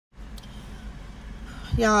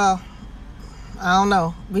y'all, I don't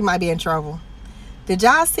know. We might be in trouble. Did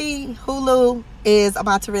y'all see Hulu is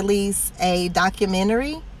about to release a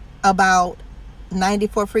documentary about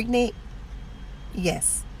 94 Freanik?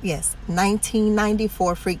 Yes.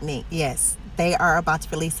 1994 Freanik. Yes. They are about to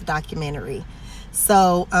release a documentary.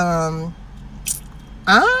 So, I'm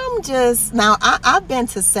just, now I've been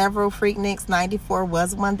to several Freakniks. 94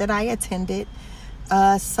 was one that I attended.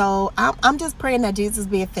 So I'm just praying that Jesus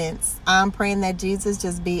be a fence. I'm praying that Jesus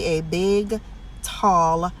just be a big,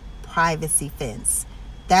 tall privacy fence.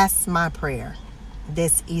 That's my prayer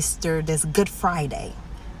this Easter, this Good Friday.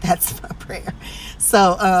 That's my prayer.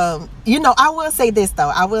 So, I will say this though.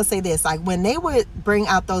 Like when they would bring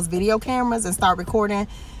out those video cameras and start recording,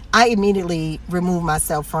 I immediately removed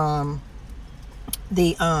myself from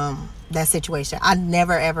the that situation. I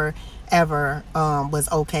never ever was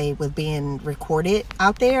okay with being recorded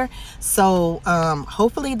out there. So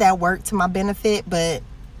hopefully that worked to my benefit, but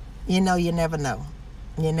you never know.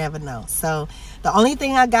 So the only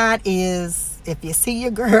thing I got is, if you see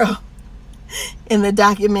your girl in the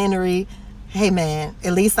documentary, hey man,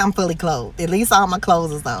 at least I'm fully clothed. At least all my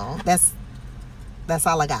clothes is on. That's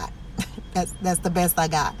all I got. That's the best I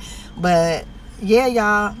got. But yeah,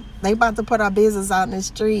 y'all, they about to put our business out in the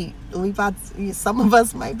street. Some of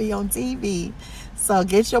us might be on TV. So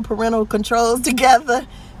get your parental controls together.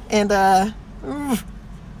 And I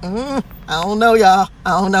don't know, y'all.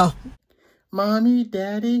 I don't know. Mommy,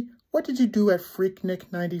 Daddy, what did you do at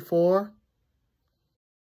Freaknik 94?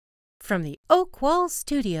 From the Oak Wall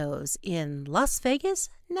Studios in Las Vegas,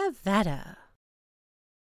 Nevada.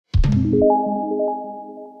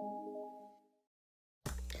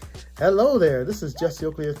 Hello there, this is Jesse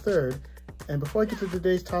Oakley III, and before I get to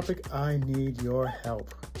today's topic, I need your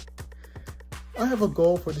help. I have a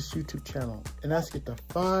goal for this YouTube channel, and that's to get to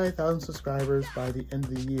 5,000 subscribers by the end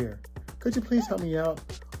of the year. Could you please help me out?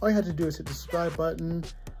 All you have to do is hit the subscribe button,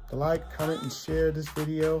 the like, comment, and share this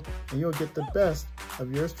video, and you'll get the best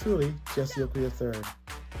of yours truly, Jesse Oakley III.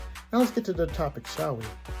 Now let's get to the topic, shall we?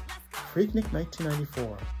 Freaknik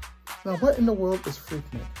 1994. Now what in the world is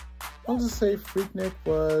Freaknik? I'll just say Freaknik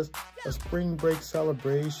was a spring break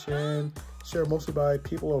celebration, shared mostly by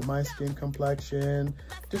people of my skin complexion,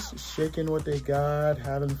 just shaking what they got,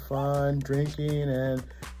 having fun, drinking, and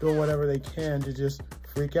doing whatever they can to just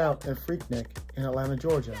freak out at Freaknik in Atlanta,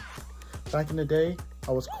 Georgia. Back in the day,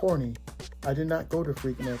 I was corny. I did not go to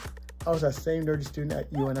Freaknik. I was that same nerdy student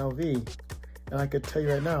at UNLV. And I could tell you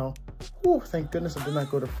right now, whew, thank goodness I did not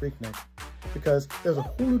go to Freaknik, because there's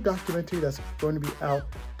a Hulu documentary that's going to be out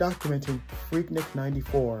documenting Freaknik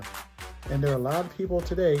 94. And there are a lot of people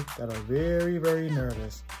today that are very, very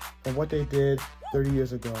nervous from what they did 30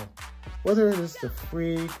 years ago. Whether it is to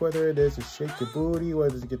freak, whether it is to shake your booty,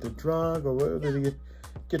 whether it's to get the drunk, or whether to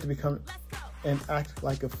get to become and act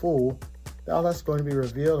like a fool, all that's going to be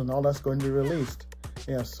revealed and all that's going to be released.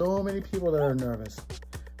 You have so many people that are nervous.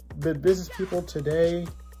 The business people today,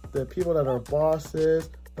 the people that are bosses,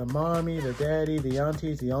 the mommy, the daddy, the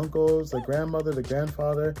aunties, the uncles, the grandmother, the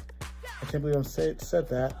grandfather. I can't believe I said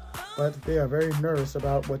that, but they are very nervous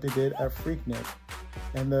about what they did at Freaknik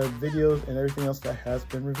and the videos and everything else that has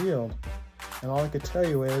been revealed. And all I can tell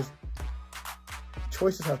you is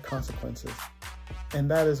choices have consequences. And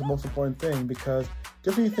that is the most important thing, because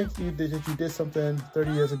just when you think that you did something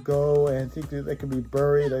 30 years ago and think that they could be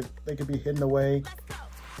buried, that they could be hidden away,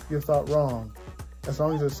 you thought wrong. As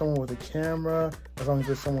long as there's someone with a camera, as long as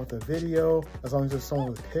there's someone with a video, as long as there's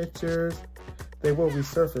someone with pictures, they will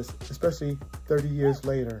resurface, especially 30 years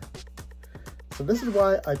later. So this is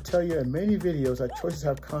why I tell you in many videos that choices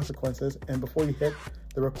have consequences, and before you hit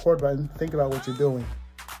the record button, think about what you're doing,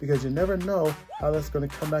 because you never know how that's going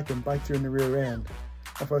to come back and bite you in the rear end.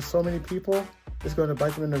 And for so many people, it's going to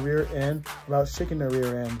bite them in the rear end without shaking their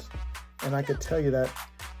rear ends. And I could tell you that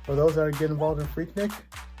for those that are getting involved in Freaknik,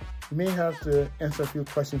 you may have to answer a few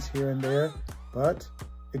questions here and there, but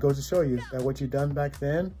it goes to show you that what you've done back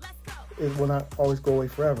then, it will not always go away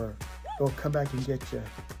forever. It will come back and get you.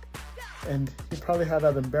 And you probably had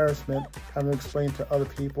that embarrassment having to explain to other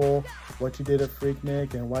people what you did at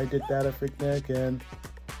Freaknik and why you did that at Freaknik and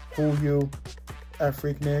who you at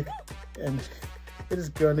Freaknik. And it is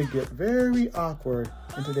going to get very awkward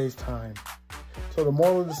in today's time. So the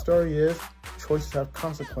moral of the story is choices have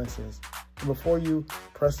consequences. And before you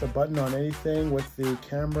press a button on anything with the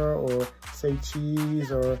camera or say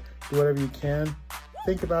cheese or do whatever you can,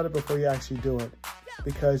 think about it before you actually do it.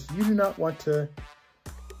 Because you do not want to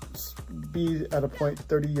be at a point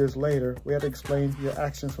 30 years later where you have to explain your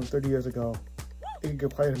actions from 30 years ago. It can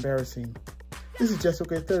get quite embarrassing. This is Jesse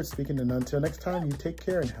Oakley III speaking, and until next time, you take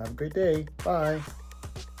care and have a great day. Bye.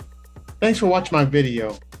 Thanks for watching my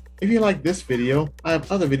video. If you like this video, I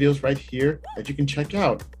have other videos right here that you can check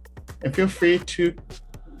out. And feel free to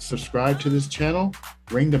subscribe to this channel,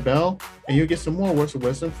 ring the bell, and you'll get some more words of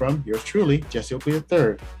wisdom from yours truly, Jesse Oakley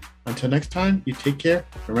III. Until next time, you take care.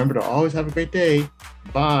 Remember to always have a great day.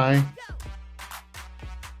 Bye.